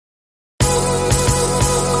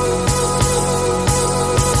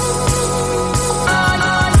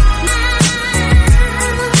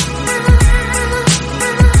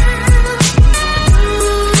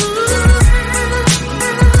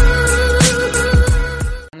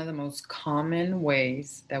common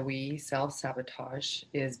ways that we self-sabotage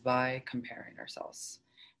is by comparing ourselves.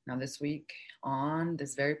 Now, this week, on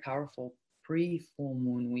this very powerful pre-full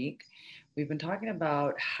moon week, we've been talking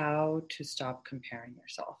about how to stop comparing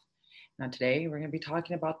yourself. Now, today, we're going to be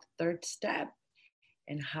talking about the third step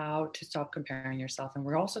and how to stop comparing yourself. And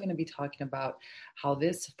we're also going to be talking about how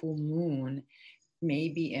this full moon may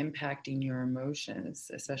be impacting your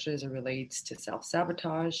emotions, especially as it relates to self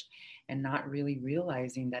sabotage and not really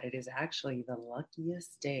realizing that it is actually the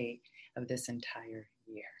luckiest day of this entire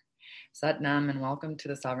year. Satnam, and welcome to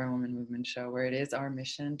the Sovereign Woman Movement Show, where it is our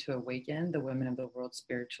mission to awaken the women of the world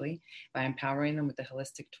spiritually by empowering them with the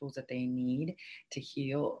holistic tools that they need to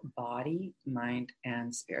heal body, mind,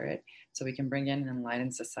 and spirit, so we can bring in an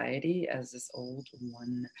enlightened society as this old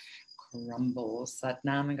one crumbles.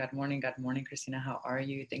 Satnam, and good morning, Christina. How are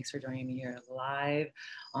you? Thanks for joining me here live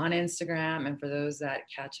on Instagram. And for those that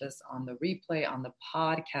catch us on the replay, on the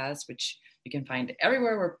podcast, which you can find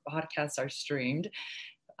everywhere where podcasts are streamed,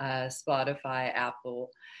 Spotify, Apple.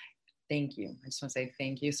 Thank you. I just want to say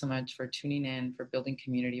thank you so much for tuning in, for building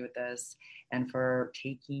community with us, and for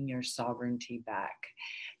taking your sovereignty back.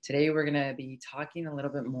 Today, we're going to be talking a little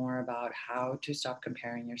bit more about how to stop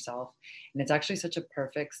comparing yourself. And it's actually such a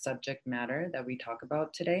perfect subject matter that we talk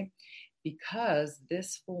about today, because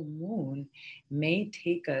this full moon may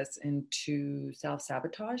take us into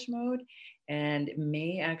self-sabotage mode and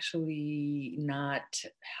may actually not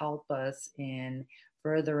help us in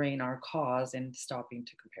furthering our cause and stopping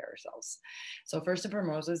to compare ourselves. So first and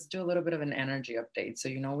foremost, let's do a little bit of an energy update so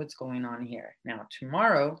you know what's going on here. Now,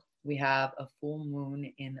 tomorrow we have a full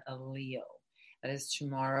moon in a Leo. That is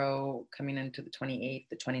tomorrow coming into the 28th,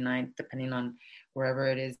 the 29th, depending on wherever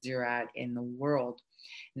it is you're at in the world.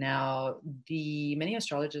 Now, the many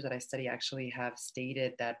astrologers that I study actually have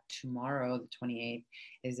stated that tomorrow, the 28th,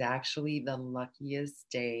 is actually the luckiest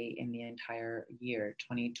day in the entire year,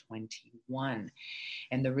 2021.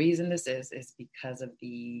 And the reason this is because of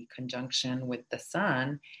the conjunction with the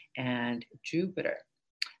sun and Jupiter.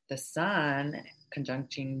 The sun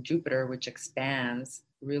conjuncting Jupiter, which expands,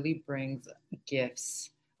 really brings gifts,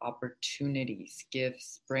 opportunities,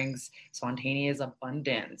 brings spontaneous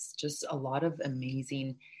abundance, just a lot of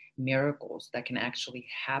amazing miracles that can actually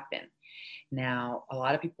happen. Now, a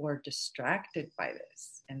lot of people are distracted by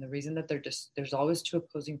this. And the reason that there's always two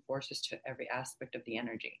opposing forces to every aspect of the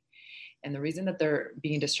energy. And the reason that they're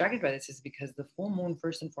being distracted by this is because the full moon,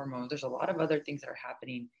 first and foremost, there's a lot of other things that are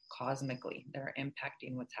happening cosmically that are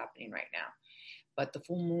impacting what's happening right now. But the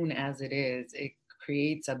full moon as it is, it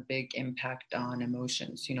creates a big impact on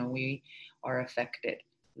emotions. You know, we are affected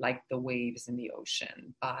like the waves in the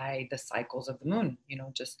ocean by the cycles of the moon. You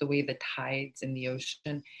know, just the way the tides in the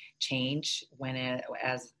ocean change when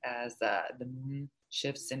as the moon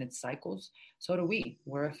shifts in its cycles, so do we.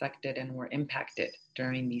 We're affected and we're impacted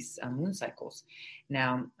during these moon cycles.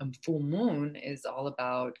 Now, full moon is all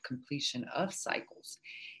about completion of cycles.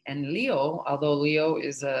 And Leo, although Leo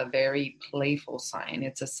is a very playful sign,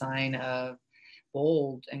 it's a sign of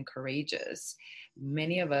bold and courageous.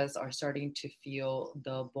 Many of us are starting to feel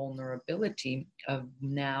the vulnerability of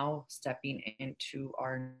now stepping into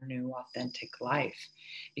our new authentic life.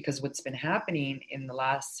 Because what's been happening in the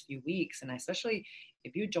last few weeks, and especially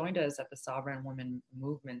if you joined us at the Sovereign Woman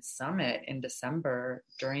Movement Summit in December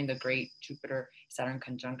during the great Jupiter-Saturn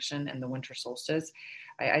conjunction and the winter solstice,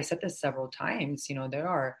 I said this several times, you know, there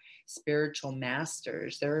are spiritual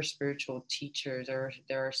masters, there are spiritual teachers,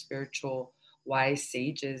 there are spiritual wise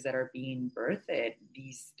sages that are being birthed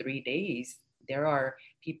these 3 days. There are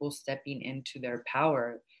people stepping into their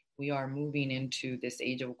power. We are moving into this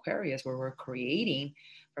age of Aquarius where we're creating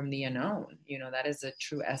from the unknown. You know, that is a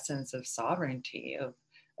true essence of sovereignty, of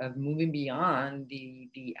moving beyond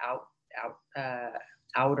the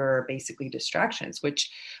outer basically distractions,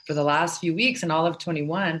 which for the last few weeks and all of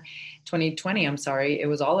 2020, it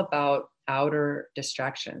was all about outer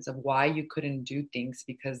distractions of why you couldn't do things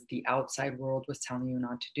because the outside world was telling you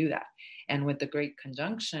not to do that. And with the great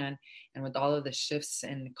conjunction and with all of the shifts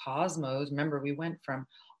in cosmos, remember, we went from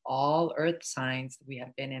all earth signs that we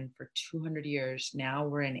had been in for 200 years. Now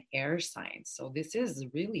we're in air signs. So this is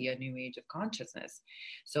really a new age of consciousness.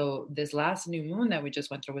 So this last new moon that we just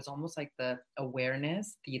went through was almost like the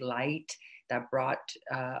awareness, the light that brought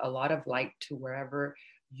a lot of light to wherever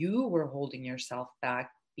you were holding yourself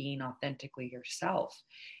back, being authentically yourself.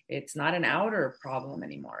 It's not an outer problem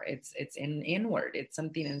anymore. It's inward. It's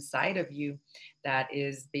something inside of you that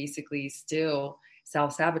is basically still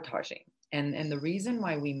self-sabotaging. And the reason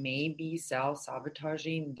why we may be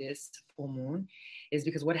self-sabotaging this full moon is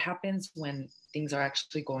because what happens when things are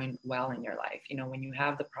actually going well in your life, when you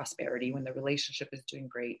have the prosperity, when the relationship is doing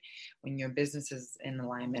great, when your business is in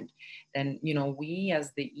alignment, then, we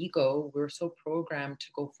as the ego, we're so programmed to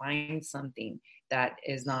go find something that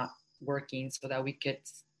is not working so that we could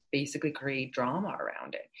basically create drama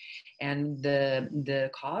around it. And the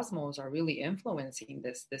cosmos are really influencing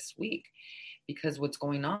this week, because what's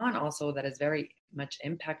going on also that is very much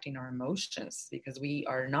impacting our emotions, because we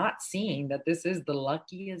are not seeing that this is the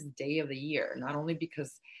luckiest day of the year, not only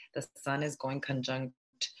because the sun is going conjunct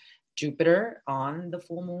Jupiter on the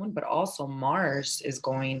full moon, but also Mars is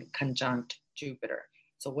going conjunct Jupiter.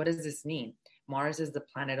 So what does this mean? Mars is the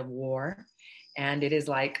planet of war, and it is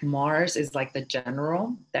like Mars is like the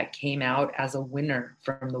general that came out as a winner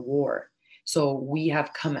from the war. So we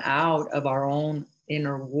have come out of our own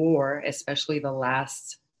inner war, especially the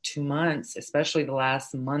last 2 months, especially the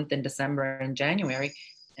last month in December and January.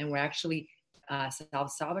 And we're actually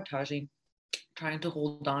self-sabotaging, trying to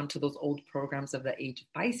hold on to those old programs of the age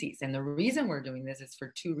of Pisces. And the reason we're doing this is for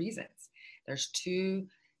two reasons. There's two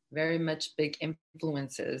very much big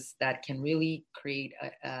influences that can really create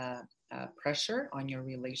a pressure on your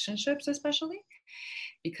relationships, especially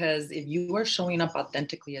because if you are showing up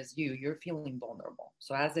authentically as you're feeling vulnerable.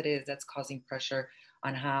 So as it is, that's causing pressure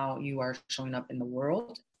on how you are showing up in the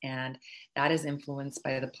world. And that is influenced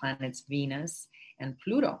by the planets Venus and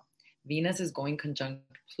Pluto. Venus is going conjunct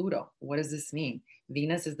Pluto. What does this mean?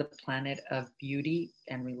 Venus is the planet of beauty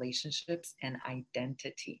and relationships and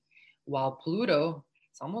identity, while Pluto,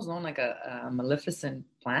 it's almost known like a maleficent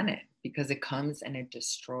planet because it comes and it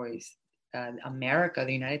destroys. America,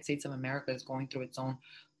 the United States of America, is going through its own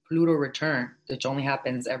Pluto return, which only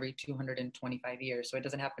happens every 225 years. So it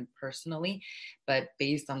doesn't happen personally, but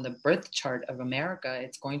based on the birth chart of America,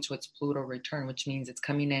 it's going to its Pluto return, which means it's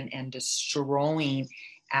coming in and destroying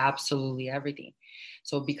absolutely everything.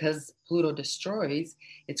 So because Pluto destroys,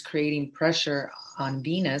 it's creating pressure on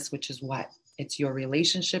Venus, which is what? It's your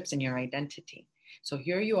relationships and your identity. So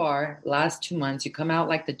here you are, last 2 months, you come out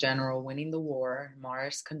like the general, winning the war,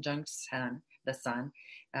 Mars conjunct the sun,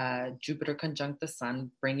 Jupiter conjunct the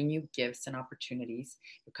sun, bringing you gifts and opportunities.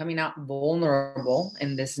 You're coming out vulnerable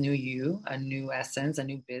in this new you, a new essence, a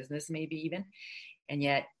new business maybe even. And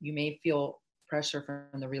yet you may feel pressure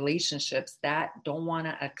from the relationships that don't want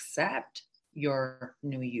to accept your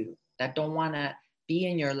new you, that don't want to be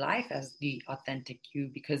in your life as the authentic you,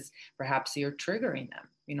 because perhaps you're triggering them.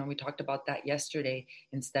 We talked about that yesterday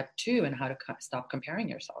in step 2 and how to stop comparing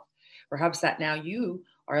yourself. Perhaps that now you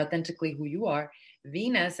are authentically who you are.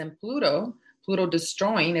 Venus and Pluto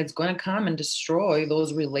destroying, it's going to come and destroy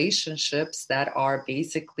those relationships that are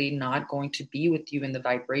basically not going to be with you in the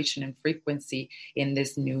vibration and frequency in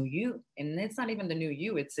this new you. And it's not even the new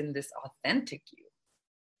you, it's in this authentic you.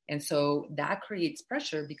 And so that creates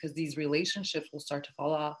pressure because these relationships will start to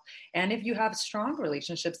fall off. And if you have strong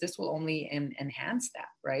relationships, this will only enhance that,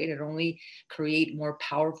 right? It only create more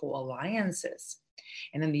powerful alliances.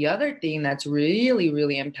 And then the other thing that's really,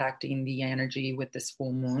 really impacting the energy with this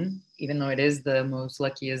full moon, even though it is the most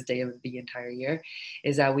luckiest day of the entire year,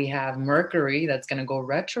 is that we have Mercury that's going to go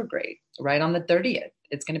retrograde right on the 30th.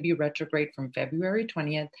 It's going to be retrograde from February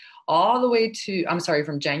 20th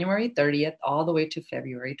from January 30th all the way to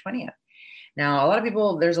February 20th. Now, a lot of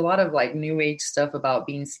people, there's a lot of like new age stuff about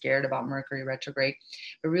being scared about Mercury retrograde,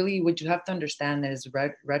 but really what you have to understand is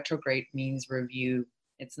retrograde means review.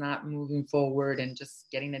 It's not moving forward and just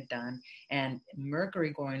getting it done. And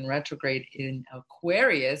Mercury going retrograde in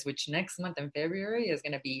Aquarius, which next month in February is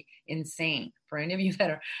going to be insane. For any of you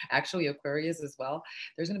that are actually Aquarius as well,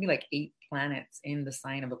 there's going to be like 8 planets in the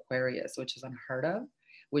sign of Aquarius, which is unheard of.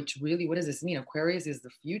 Which really, what does this mean? Aquarius is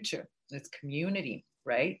the future. It's community,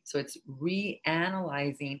 right? So it's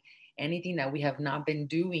reanalyzing anything that we have not been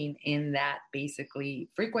doing in that basically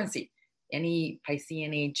frequency. Any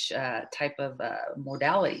Piscean age type of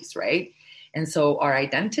modalities, right? And so our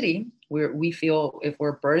identity, we feel if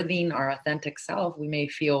we're birthing our authentic self, we may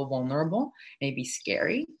feel vulnerable, maybe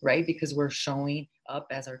scary, right? Because we're showing up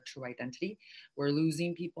as our true identity. We're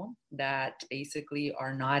losing people that basically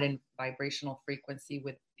are not in vibrational frequency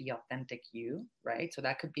with the authentic you, right? So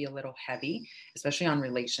that could be a little heavy, especially on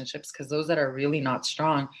relationships, because those that are really not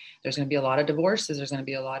strong, there's going to be a lot of divorces. There's going to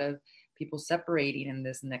be a lot of people separating in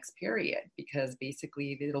this next period, because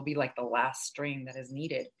basically it'll be like the last string that is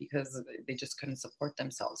needed because they just couldn't support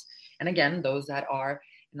themselves. And again, those that are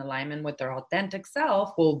in alignment with their authentic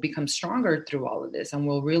self will become stronger through all of this and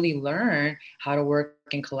will really learn how to work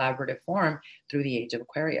in collaborative form through the age of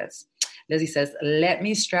Aquarius. Lizzie says, let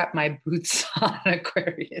me strap my boots on,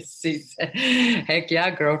 Aquarius. She said, heck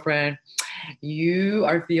yeah, girlfriend. You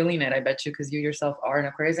are feeling it, I bet you, because you yourself are an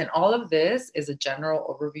Aquarius. And all of this is a general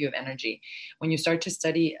overview of energy. When you start to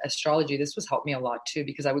study astrology, this was helped me a lot too,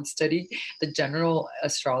 because I would study the general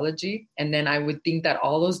astrology and then I would think that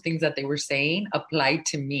all those things that they were saying applied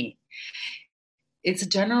to me. It's a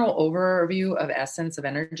general overview of essence of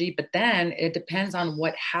energy, but then it depends on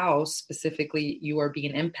what house specifically you are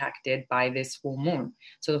being impacted by this full moon.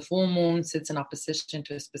 So the full moon sits in opposition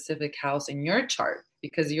to a specific house in your chart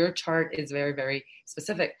because your chart is very, very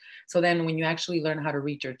specific. So then when you actually learn how to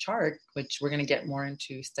read your chart, which we're going to get more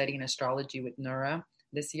into studying astrology with Nura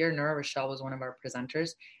this year. Nura Rochelle was one of our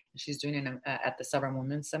presenters. She's doing it at the Sovereign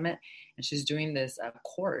Women's Summit, and she's doing this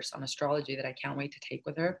course on astrology that I can't wait to take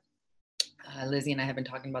with her. Lizzie and I have been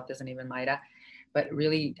talking about this, and even Maida, but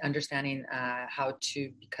really understanding how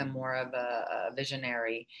to become more of a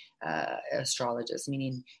visionary astrologist,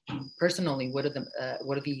 meaning personally, what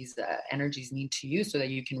do these energies mean to you so that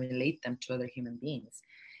you can relate them to other human beings.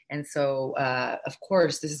 And so, of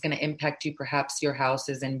course, this is going to impact you. Perhaps your house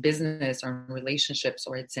is in business or in relationships,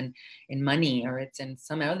 or it's in money, or it's in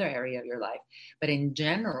some other area of your life. But in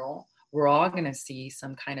general, we're all going to see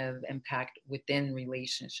some kind of impact within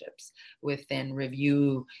relationships, within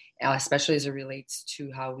review, especially as it relates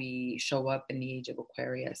to how we show up in the age of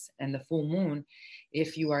Aquarius. And the full moon,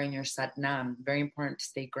 if you are in your Satnam, very important to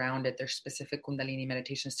stay grounded. There's specific Kundalini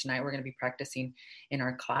meditations tonight. We're going to be practicing in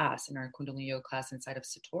our class, in our Kundalini Yoga class inside of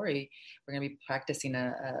Satori. We're going to be practicing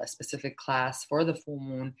a specific class for the full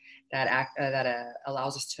moon that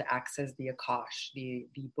allows us to access the Akash, the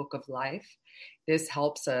book of life. This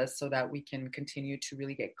helps us so that we can continue to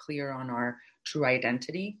really get clear on our true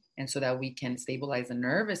identity, and so that we can stabilize the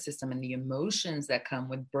nervous system and the emotions that come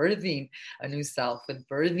with birthing a new self, with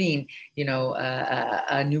birthing,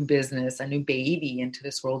 a new business, a new baby into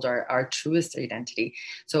this world, our truest identity.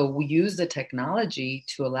 So we use the technology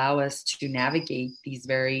to allow us to navigate these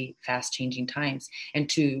very fast changing times, and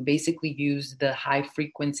to basically use the high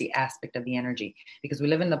frequency aspect of the energy, because we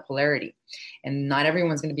live in the polarity, and not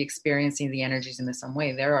everyone's going to be experiencing the energies in the same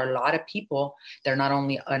way. There are a lot of people that are not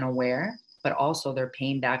only unaware, but also they're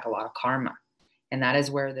paying back a lot of karma. And that is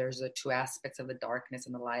where there's the two aspects of the darkness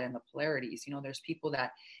and the light and the polarities. There's people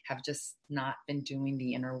that have just not been doing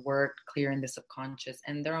the inner work, clearing the subconscious,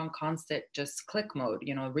 and they're on constant just click mode,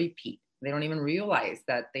 repeat. They don't even realize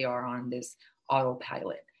that they are on this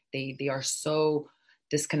autopilot. They are so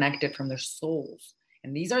disconnected from their souls.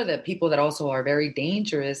 And these are the people that also are very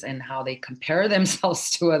dangerous in how they compare themselves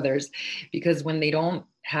to others, because when they don't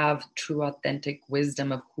have true authentic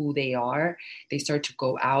wisdom of who they are, they start to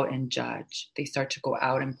go out and judge. They start to go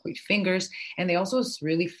out and point fingers, and they also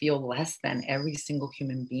really feel less than every single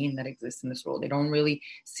human being that exists in this world. They don't really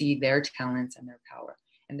see their talents and their power.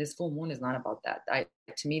 And this full moon is not about that.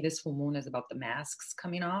 To me, this full moon is about the masks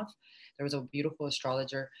coming off. There was a beautiful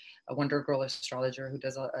astrologer, a Wonder Girl astrologer, who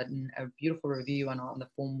does a beautiful review on all the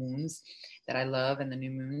full moons that I love, and the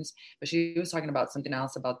new moons. But she was talking about something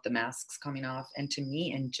else about the masks coming off. And to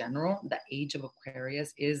me, in general, the age of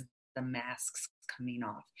Aquarius is the masks coming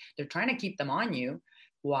off. They're trying to keep them on you.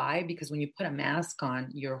 Why? Because when you put a mask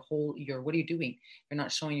on, what are you doing? You're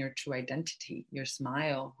not showing your true identity, your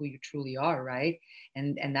smile, who you truly are, right?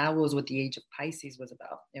 And that was what the age of Pisces was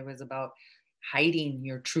about. It was about hiding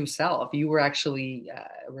your true self. You were actually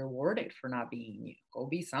rewarded for not being you. Go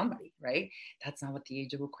be somebody, right? That's not what the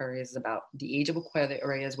age of Aquarius is about. The age of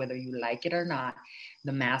Aquarius, whether you like it or not,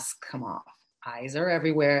 the masks come off. Eyes are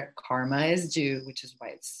everywhere. Karma is due, which is why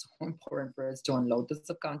it's so important for us to unload the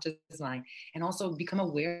subconscious mind and also become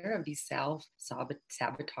aware of these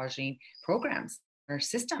self-sabotaging programs or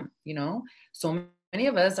system. So many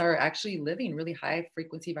of us are actually living really high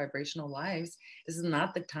frequency vibrational lives. This is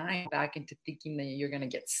not the time back into thinking that you're going to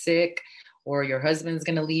get sick, or your husband's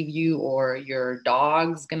going to leave you, or your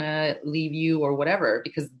dog's going to leave you, or whatever,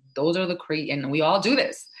 because those are and we all do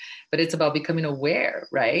this, but it's about becoming aware,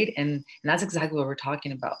 right? And that's exactly what we're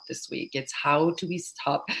talking about this week. It's how do we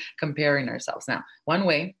stop comparing ourselves? Now, one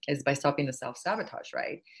way is by stopping the self-sabotage,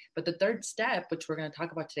 right? But the third step, which we're going to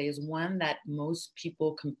talk about today, is one that most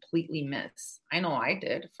people completely miss. I know I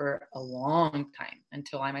did for a long time,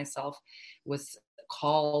 until I myself was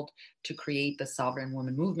called to create the Sovereign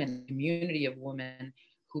Woman movement, a community of women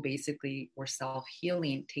who basically were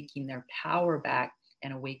self-healing, taking their power back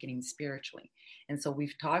and awakening spiritually. And so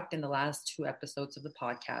we've talked in the last 2 episodes of the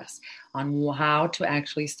podcast on how to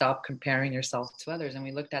actually stop comparing yourself to others. And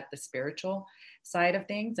we looked at the spiritual side of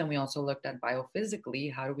things, and we also looked at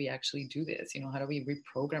biophysically, how do we actually do this? How do we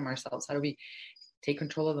reprogram ourselves? How do we take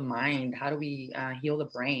control of the mind? How do we heal the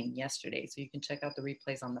brain yesterday? So you can check out the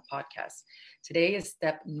replays on the podcast. Today is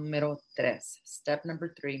step numero 3. Step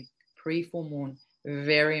number 3, pre-full moon,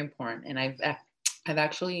 very important. And I've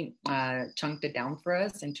actually chunked it down for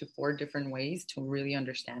us into 4 different ways to really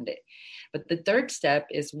understand it. But the third step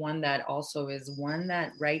is one that also is one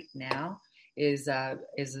that right now is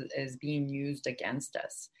being used against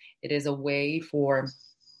us. It is a way for,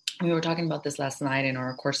 we were talking about this last night in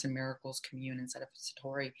our Course in Miracles commune inside of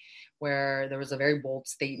Satori, where there was a very bold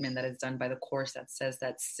statement that is done by the Course that says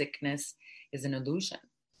that sickness is an illusion,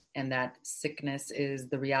 and that sickness is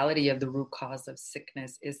the reality of the root cause of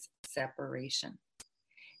sickness is separation.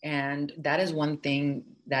 And that is one thing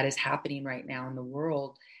that is happening right now in the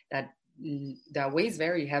world that weighs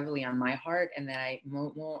very heavily on my heart, and that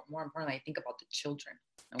more importantly, I think about the children.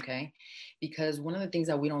 Okay, because one of the things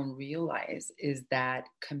that we don't realize is that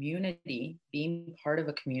community, being part of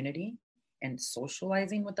a community and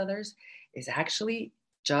socializing with others, is actually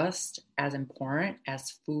just as important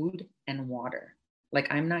as food and water. Like,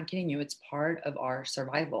 I'm not kidding you, it's part of our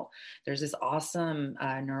survival. There's this awesome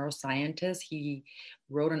neuroscientist. He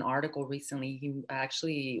wrote an article recently. He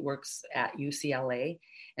actually works at UCLA.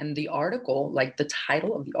 And the article, like the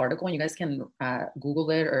title of the article, and you guys can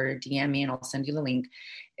Google it or DM me and I'll send you the link.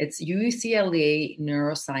 It's UCLA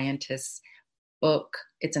neuroscientist's book.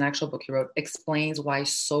 It's an actual book he wrote, explains why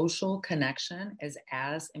social connection is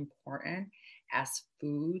as important as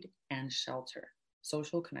food and shelter.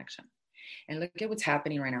 Social connection. And look at what's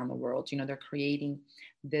happening right now in the world. You know, they're creating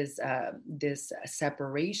this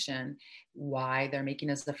separation. Why? They're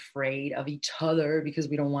making us afraid of each other because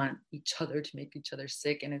we don't want each other to make each other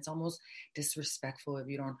sick. And it's almost disrespectful if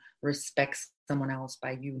you don't respect someone else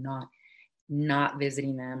by you not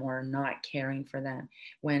visiting them or not caring for them.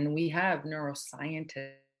 When we have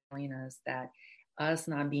neuroscientists telling us that us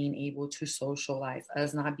not being able to socialize,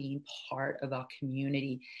 us not being part of our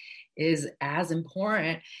community is as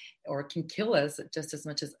important or can kill us just as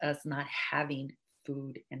much as us not having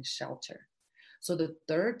food and shelter. So the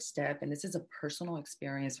third step, and this is a personal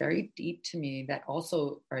experience, very deep to me, that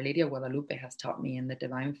also Our Lady of Guadalupe has taught me in the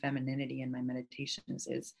divine femininity in my meditations,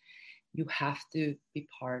 is you have to be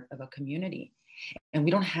part of a community. And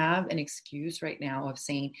we don't have an excuse right now of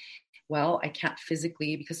saying, well, I can't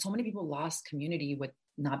physically, because so many people lost community with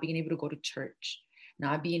not being able to go to church,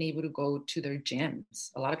 not being able to go to their gyms.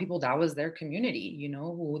 A lot of people, that was their community, you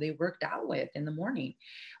know, who they worked out with in the morning.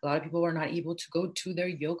 A lot of people are not able to go to their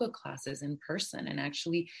yoga classes in person and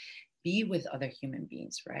actually be with other human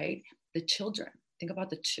beings, right? The children. Think about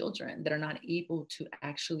the children that are not able to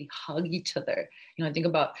actually hug each other. You know, I think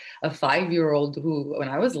about a 5-year-old who, when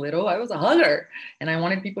I was little, I was a hugger and I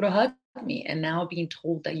wanted people to hug me. And now being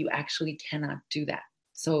told that you actually cannot do that.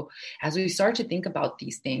 So as we start to think about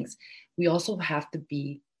these things, we also have to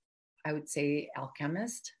be, I would say,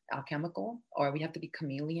 alchemical, or we have to be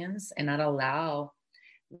chameleons and not allow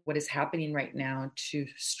what is happening right now to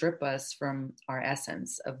strip us from our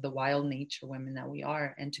essence of the wild nature women that we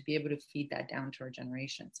are, and to be able to feed that down to our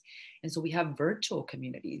generations. And so we have virtual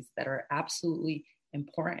communities that are absolutely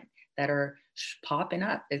important, that are popping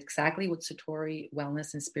up. Exactly what Satori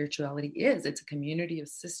wellness and spirituality is. It's a community of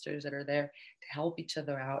sisters that are there to help each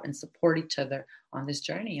other out and support each other on this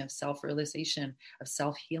journey of self-realization, of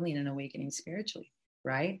self-healing and awakening spiritually.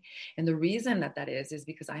 Right. And the reason that is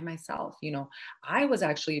because I myself, you know, I was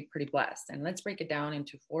actually pretty blessed. And let's break it down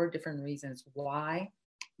into 4 different reasons why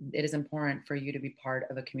it is important for you to be part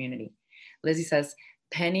of a community. Lizzie says,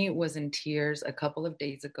 Penny was in tears a couple of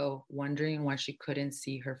days ago, wondering why she couldn't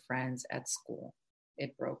see her friends at school.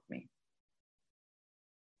 It broke me.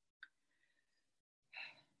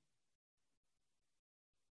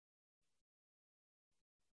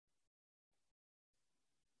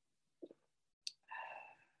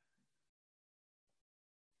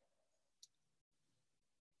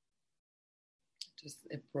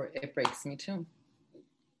 It breaks me too.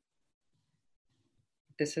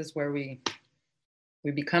 This is where we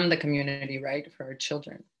become the community, right, for our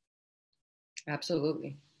children.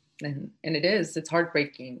 Absolutely. And it's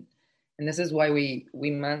heartbreaking. And this is why we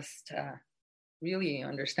must really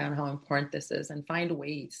understand how important this is and find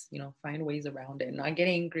ways around it and not get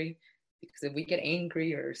angry, because if we get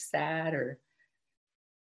angry or sad, or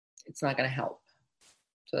it's not going to help.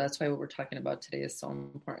 So that's why what we're talking about today is so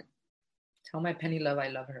important. Tell my Penny love I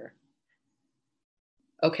love her.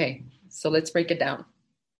 Okay, so let's break it down.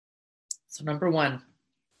 So number 1,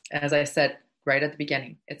 as I said right at the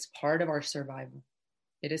beginning, it's part of our survival.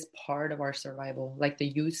 It is part of our survival. Like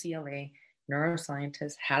the UCLA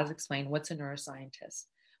neuroscientist has explained, what's a neuroscientist?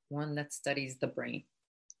 One that studies the brain.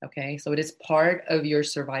 Okay, so it is part of your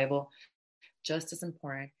survival, just as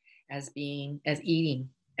important as eating,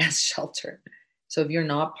 as shelter. So if you're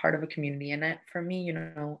not part of a community, and for me, you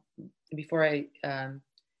know, before I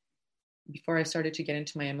before I started to get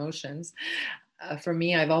into my emotions, for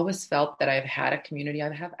me, I've always felt that I've had a community.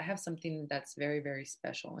 I have something that's very, very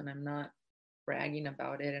special, and I'm not bragging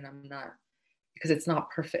about it, and I'm not, because it's not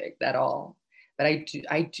perfect at all. But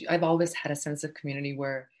I've always had a sense of community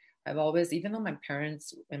where I've always, even though my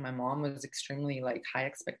parents and my mom was extremely like high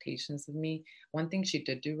expectations of me, one thing she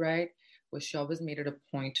did do right was she always made it a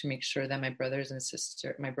point to make sure that my brother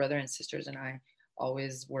and sisters and I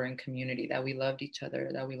always were in community, that we loved each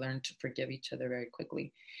other, that we learned to forgive each other very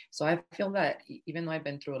quickly. So I feel that even though I've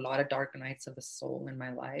been through a lot of dark nights of the soul in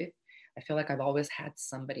my life, I feel like I've always had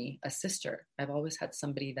somebody, a sister. I've always had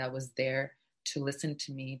somebody that was there to listen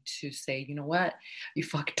to me, to say, you know what, you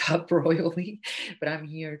fucked up royally, but I'm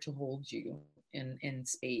here to hold you in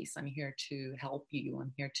space. I'm here to help you.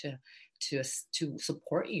 I'm here to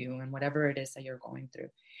support you in whatever it is that you're going through.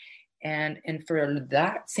 And for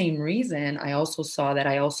that same reason, I also saw that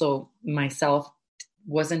I also myself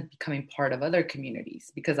wasn't becoming part of other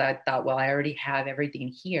communities, because I thought, well, I already have everything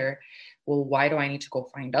here. Well, why do I need to go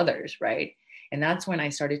find others, right? And that's when I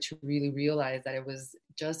started to really realize that it was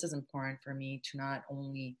just as important for me to not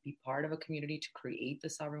only be part of a community to create the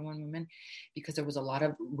Sovereign Woman Movement, because there was a lot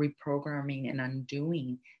of reprogramming and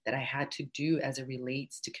undoing that I had to do as it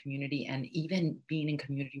relates to community, and even being in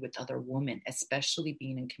community with other women, especially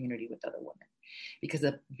being in community with other women. Because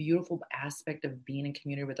the beautiful aspect of being in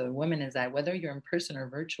community with other women is that whether you're in person or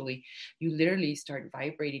virtually, you literally start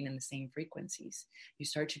vibrating in the same frequencies. You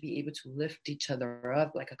start to be able to lift each other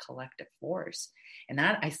up like a collective force. And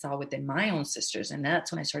that I saw within my own sisters. And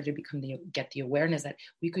that's when I started to get the awareness that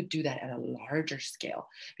we could do that at a larger scale.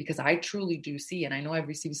 Because I truly do see, and I know I've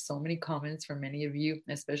received so many comments from many of you,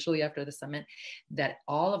 especially after the summit, that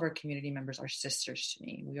all of our community members are sisters to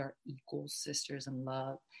me. We are equal sisters in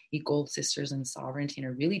love, equal sisters in sovereignty.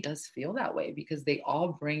 And it really does feel that way, because they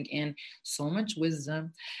all bring in so much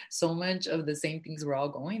wisdom, so much of the same things we're all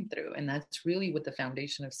going through. And that's really what the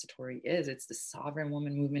foundation of Satori is. It's the Sovereign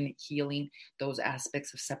Woman Movement, healing those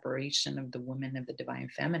aspects of separation of the woman, of the divine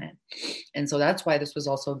feminine. And so that's why this was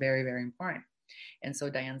also very, very important. And so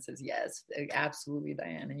Diane says, yes, absolutely,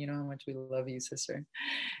 Diane. And you know how much we love you, sister.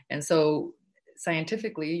 And so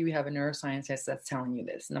scientifically, you have a neuroscience that's telling you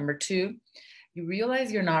this. Number two, you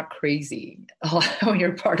realize you're not crazy when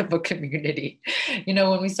you're part of a community. You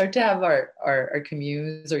know, when we start to have our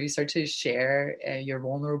communes, or you start to share, and you're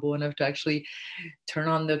vulnerable enough to actually turn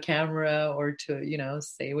on the camera, or to, you know,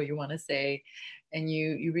 say what you want to say, and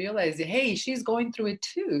you realize, hey, she's going through it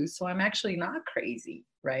too, so I'm actually not crazy,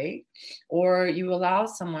 right? Or you allow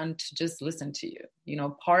someone to just listen to you. You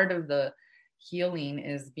know, part of the healing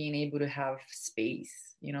is being able to have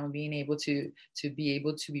space, you know, being able to be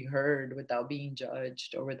able to be heard without being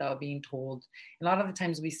judged or without being told. A lot of the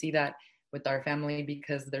times we see that with our family,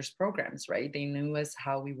 because there's programs, right? They knew us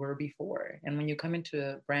how we were before. And when you come into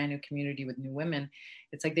a brand new community with new women,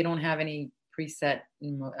 it's like they don't have any preset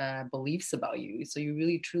beliefs about you. So you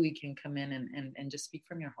really truly can come in and just speak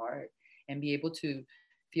from your heart, and be able to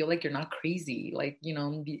feel like you're not crazy. Like, you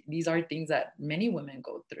know, these are things that many women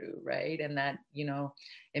go through, right? And that, you know,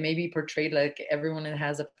 it may be portrayed like everyone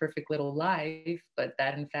has a perfect little life, but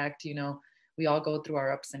that in fact, you know, we all go through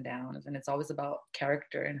our ups and downs, and it's always about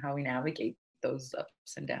character and how we navigate those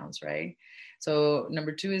ups and downs, right? So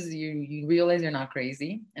number two is you realize you're not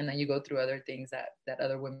crazy, and then you go through other things that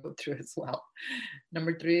other women go through as well.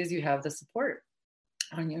 Number three is you have the support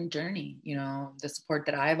on your journey, you know, the support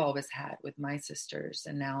that I've always had with my sisters,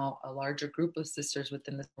 and now a larger group of sisters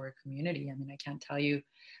within the Satori community. I mean, I can't tell you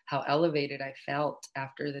how elevated I felt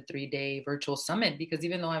after the 3-day virtual summit, because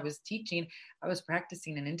even though I was teaching, I was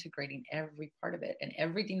practicing and integrating every part of it, and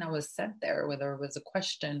everything that was said there, whether it was a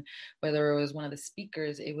question, whether it was one of the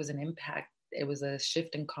speakers, it was an impact. It was a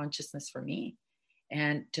shift in consciousness for me.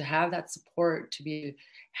 And to have that support, to be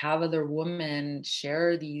have other women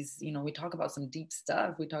share these, you know, we talk about some deep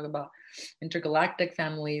stuff. We talk about intergalactic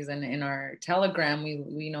families, and in our Telegram, we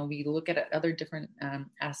you know, we look at other different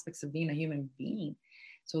aspects of being a human being.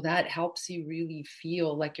 So that helps you really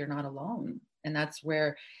feel like you're not alone. And that's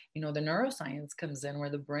where, you know, the neuroscience comes in,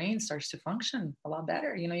 where the brain starts to function a lot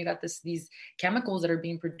better. You know, you got these chemicals that are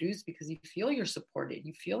being produced because you feel you're supported.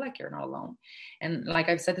 You feel like you're not alone. And like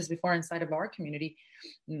I've said this before, inside of our community,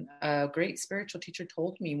 a great spiritual teacher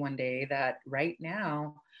told me one day that right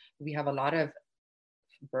now we have a lot of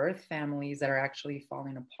birth families that are actually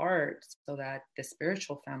falling apart, so that the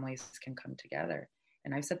spiritual families can come together.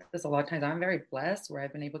 And I've said this a lot of times, I'm very blessed where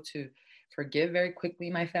I've been able to forgive very quickly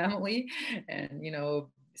my family, and, you know,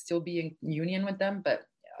 still be in union with them. But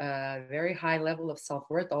a very high level of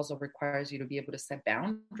self-worth also requires you to be able to set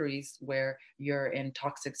boundaries where you're in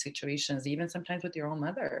toxic situations, even sometimes with your own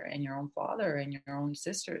mother and your own father and your own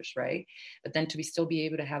sisters, right? But then to be still be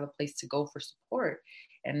able to have a place to go for support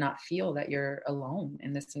and not feel that you're alone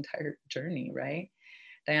in this entire journey, right?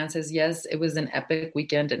 Diane says, yes, it was an epic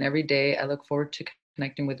weekend, and every day I look forward to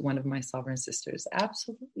connecting with one of my sovereign sisters.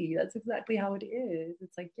 Absolutely. That's exactly how it is.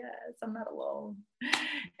 It's like, yes, I'm not alone.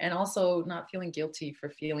 And also not feeling guilty for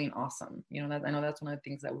feeling awesome. You know, that, I know that's one of the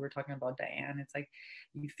things that we were talking about, Diane. It's like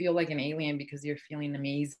you feel like an alien because you're feeling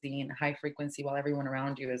amazing, high frequency, while everyone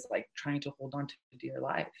around you is like trying to hold on to dear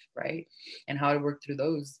life, right? And how to work through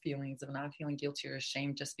those feelings of not feeling guilty or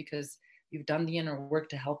ashamed just because you've done the inner work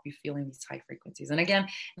to help you feel in these high frequencies. And again,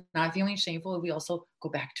 not feeling shameful, we also go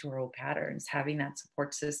back to our old patterns, having that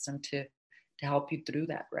support system to help you through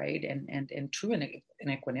that, right? And true in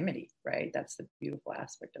equanimity, right? That's the beautiful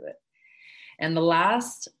aspect of it. And the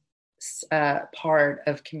last part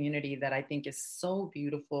of community that I think is so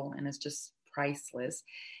beautiful and is just priceless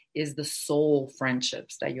is the soul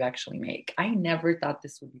friendships that you actually make. I never thought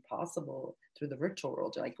this would be possible through the virtual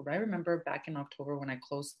world. Like I remember back in October when I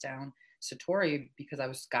closed down Satori because I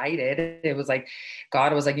was guided. It was like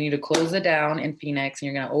God was like, you need to close it down in Phoenix and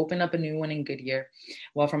you're going to open up a new one in Goodyear.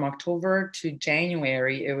 Well, from October to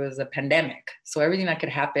January, it was a pandemic. So everything that could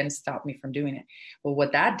happen stopped me from doing it. Well,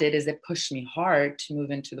 what that did is it pushed me hard to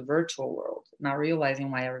move into the virtual world, not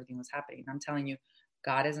realizing why everything was happening. I'm telling you,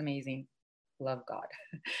 God is amazing. Love God.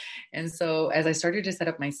 And so as I started to set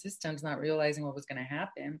up my systems, not realizing what was going to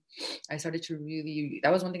happen, I started to really,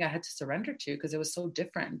 that was one thing I had to surrender to because it was so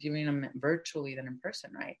different doing them virtually than in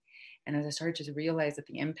person, right? And as I started to realize that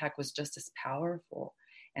the impact was just as powerful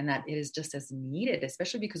and that it is just as needed,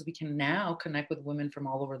 especially because we can now connect with women from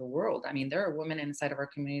all over the world. I mean, there are women inside of our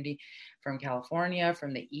community from California,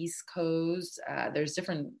 from the East Coast. There's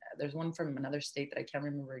one from another state that I can't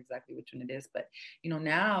remember exactly which one it is, but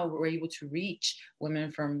now we're able to reach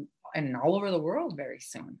women from and all over the world very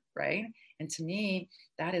soon, right? And to me,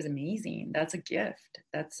 that is amazing. That's a gift.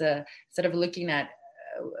 Instead of looking at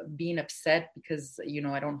being upset because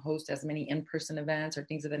I don't host as many in-person events or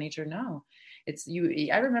things of that nature. No, it's you.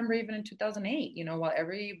 I remember even in 2008, while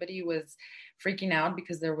everybody was freaking out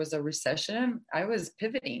because there was a recession, I was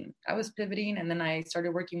pivoting, and then I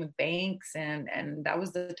started working with banks, and that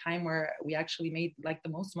was the time where we actually made like the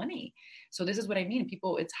most money. So this is what I mean,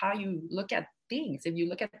 people. It's how you look at things. If you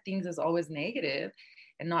look at things as always negative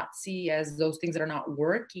and not see as those things that are not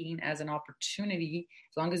working as an opportunity,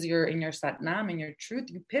 as long as you're in your Satnam and your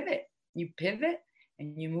truth, you pivot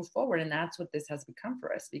and you move forward. And that's what this has become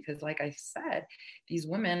for us. Because like I said, these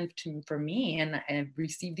women for me, and I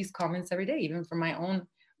receive these comments every day, even from my own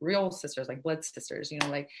real sisters, like blood sisters,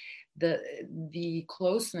 like the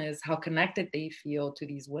closeness, how connected they feel to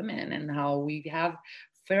these women, and how we have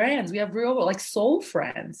friends, we have real like soul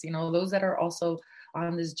friends, those that are also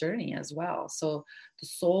on this journey as well. So the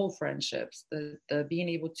soul friendships, the being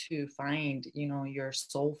able to find, your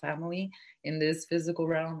soul family in this physical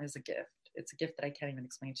realm is a gift. It's a gift that I can't even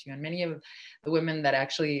explain to you. And many of the women that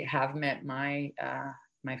actually have met my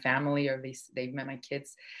family, or they've met my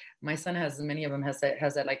kids. My son many of them has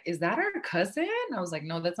said like, is that our cousin? I was like,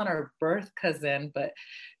 no, that's not our birth cousin, but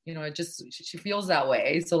it just, she feels that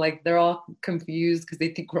way. So like, they're all confused because they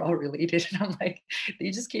think we're all related. And I'm like, they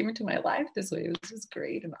just came into my life this way. It was just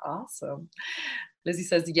great and awesome. Lizzie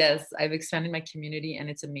says, yes, I've expanded my community and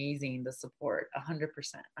it's amazing. The support, 100%.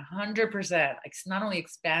 It's not only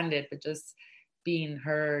expanded, but just being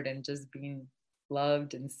heard and just being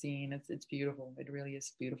loved and seen. It's beautiful. It really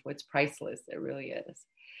is beautiful. It's priceless. It really is.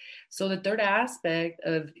 So the third aspect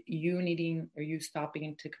of you needing, or you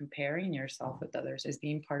stopping to comparing yourself with others, is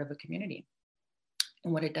being part of a community.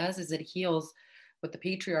 And what it does is it heals what the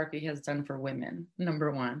patriarchy has done for women,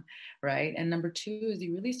 number one, right? And number two is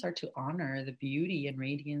you really start to honor the beauty and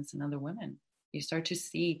radiance in other women. You start to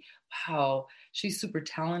see, wow, she's super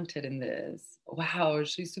talented in this. Wow,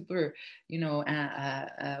 she's super,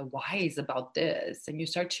 wise about this. And you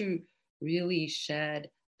start to really shed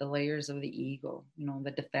the layers of the ego,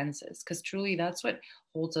 the defenses, because truly that's what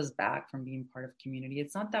holds us back from being part of community.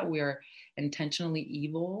 It's not that we're intentionally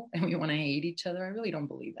evil and we want to hate each other. I really don't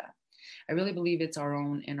believe that. I really believe it's our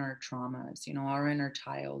own inner traumas, our inner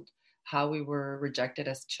child, how we were rejected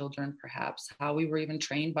as children, perhaps, how we were even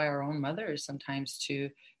trained by our own mothers sometimes to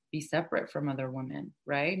be separate from other women,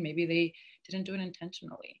 right? Maybe they didn't do it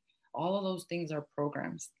intentionally. All of those things are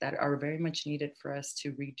programs that are very much needed for us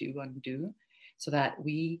to redo, undo, so that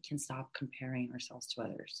we can stop comparing ourselves to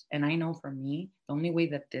others. And I know for me, the only way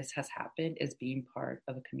that this has happened is being part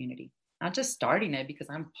of a community. not just starting it because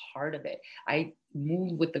I'm part of it. I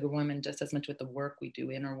move with the women just as much with the work we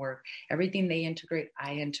do, inner work. Everything they integrate,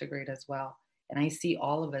 I integrate as well. And I see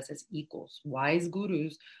all of us as equals, wise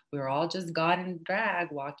gurus. We're all just God in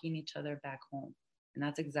drag walking each other back home. And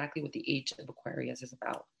that's exactly what the age of Aquarius is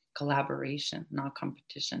about. Collaboration, not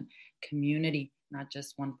competition. Community, not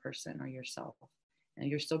just one person or yourself. And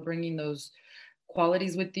you're still bringing those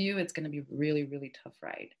qualities with you. It's going to be a really, really tough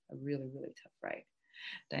ride. A really, really tough ride.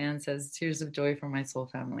 Diane says, tears of joy for my soul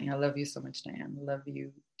family. I love you so much, Diane. I love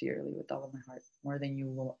you dearly with all of my heart, more than you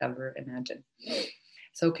will ever imagine.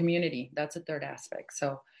 So community, that's a third aspect.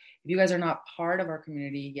 So if you guys are not part of our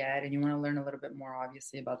community yet and you want to learn a little bit more,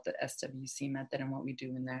 obviously, about the SWC method and what we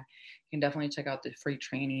do in there, you can definitely check out the free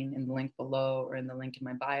training in the link below or in the link in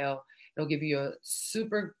my bio. It'll give you a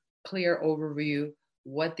super clear overview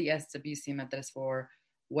what the SWC method is for,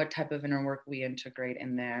 what type of inner work we integrate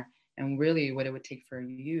in there, and really what it would take from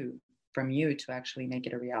you to actually make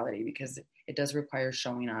it a reality, because it does require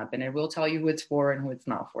showing up, and it will tell you who it's for and who it's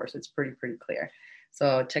not for. So it's pretty clear.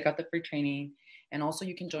 So check out the free training. And also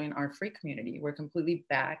you can join our free community. We're completely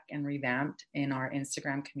back and revamped in our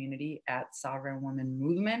Instagram community at Sovereign Woman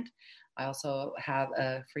Movement. I also have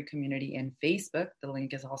a free community in Facebook. The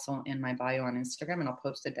link is also in my bio on Instagram, and I'll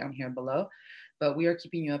post it down here below. But we are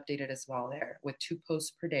keeping you updated as well there with 2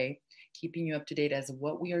 posts per day, keeping you up to date as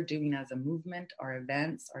what we are doing as a movement, our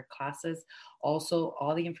events, our classes, also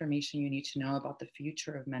all the information you need to know about the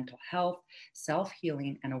future of mental health,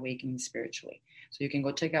 self-healing, and awakening spiritually. So you can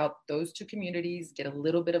go check out those 2 communities, get a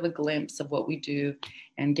little bit of a glimpse of what we do,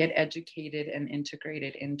 and get educated and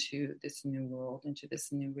integrated into this new world, into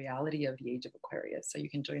this new reality of the age of Aquarius. So you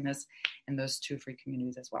can join us in those 2 free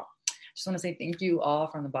communities as well. Just want to say thank you all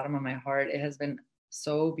from the bottom of my heart. It has been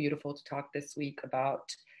so beautiful to talk this week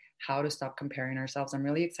about how to stop comparing ourselves. I'm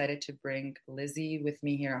really excited to bring Lizzie with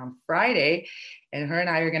me here on Friday, and her and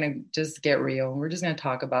I are going to just get real. We're just going to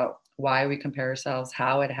talk about why we compare ourselves,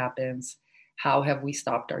 how it happens, how have we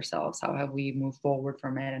stopped ourselves, how have we moved forward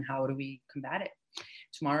from it, and how do we combat it.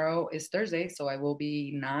 Tomorrow is Thursday, so I will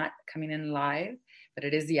be not coming in live, but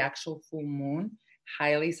it is the actual full moon.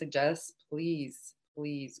 Highly suggest, please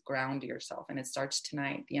ground yourself. And it starts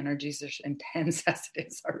tonight. The energies are intense as it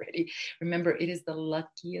is already. Remember, it is the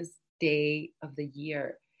luckiest day of the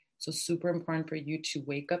year. So super important for you to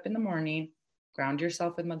wake up in the morning, ground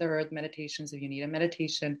yourself with Mother Earth meditations. If you need a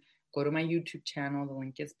meditation, go to my YouTube channel. The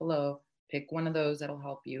link is below. Pick one of those that'll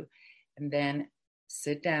help you. And then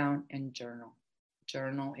sit down and journal.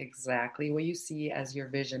 Journal exactly what you see as your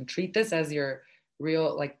vision. Treat this as your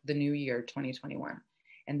real, like the new year, 2021.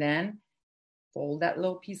 And then fold that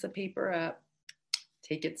little piece of paper up,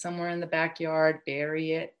 take it somewhere in the backyard,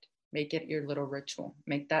 bury it, make it your little ritual.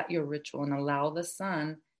 Make that your ritual and allow the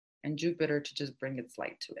sun and Jupiter to just bring its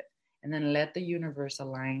light to it. And then let the universe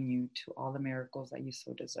align you to all the miracles that you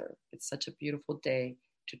so deserve. It's such a beautiful day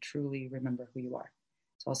to truly remember who you are.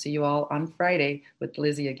 So I'll see you all on Friday with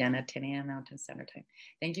Lizzie again at 10 a.m. Mountain Standard Time.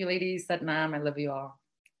 Thank you, ladies. Satnam, I love you all.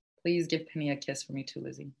 Please give Penny a kiss for me too,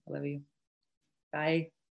 Lizzie. I love you.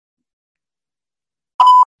 Bye.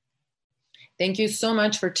 Thank you so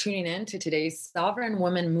much for tuning in to today's Sovereign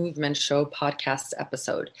Woman Movement Show podcast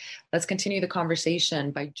episode. Let's continue the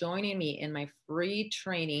conversation by joining me in my free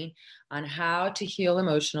training on how to heal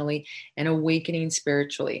emotionally and awakening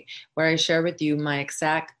spiritually, where I share with you my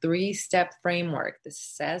exact 3-step framework, the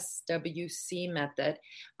SWC method,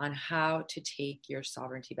 on how to take your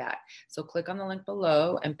sovereignty back. So click on the link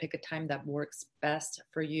below and pick a time that works best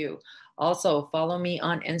for you. Also, follow me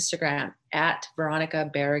on Instagram at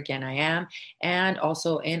Veronica Barragan, I am, and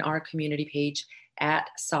also in our community page at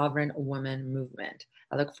Sovereign Woman Movement.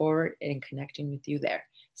 I look forward in connecting with you there.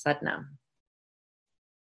 Satnam.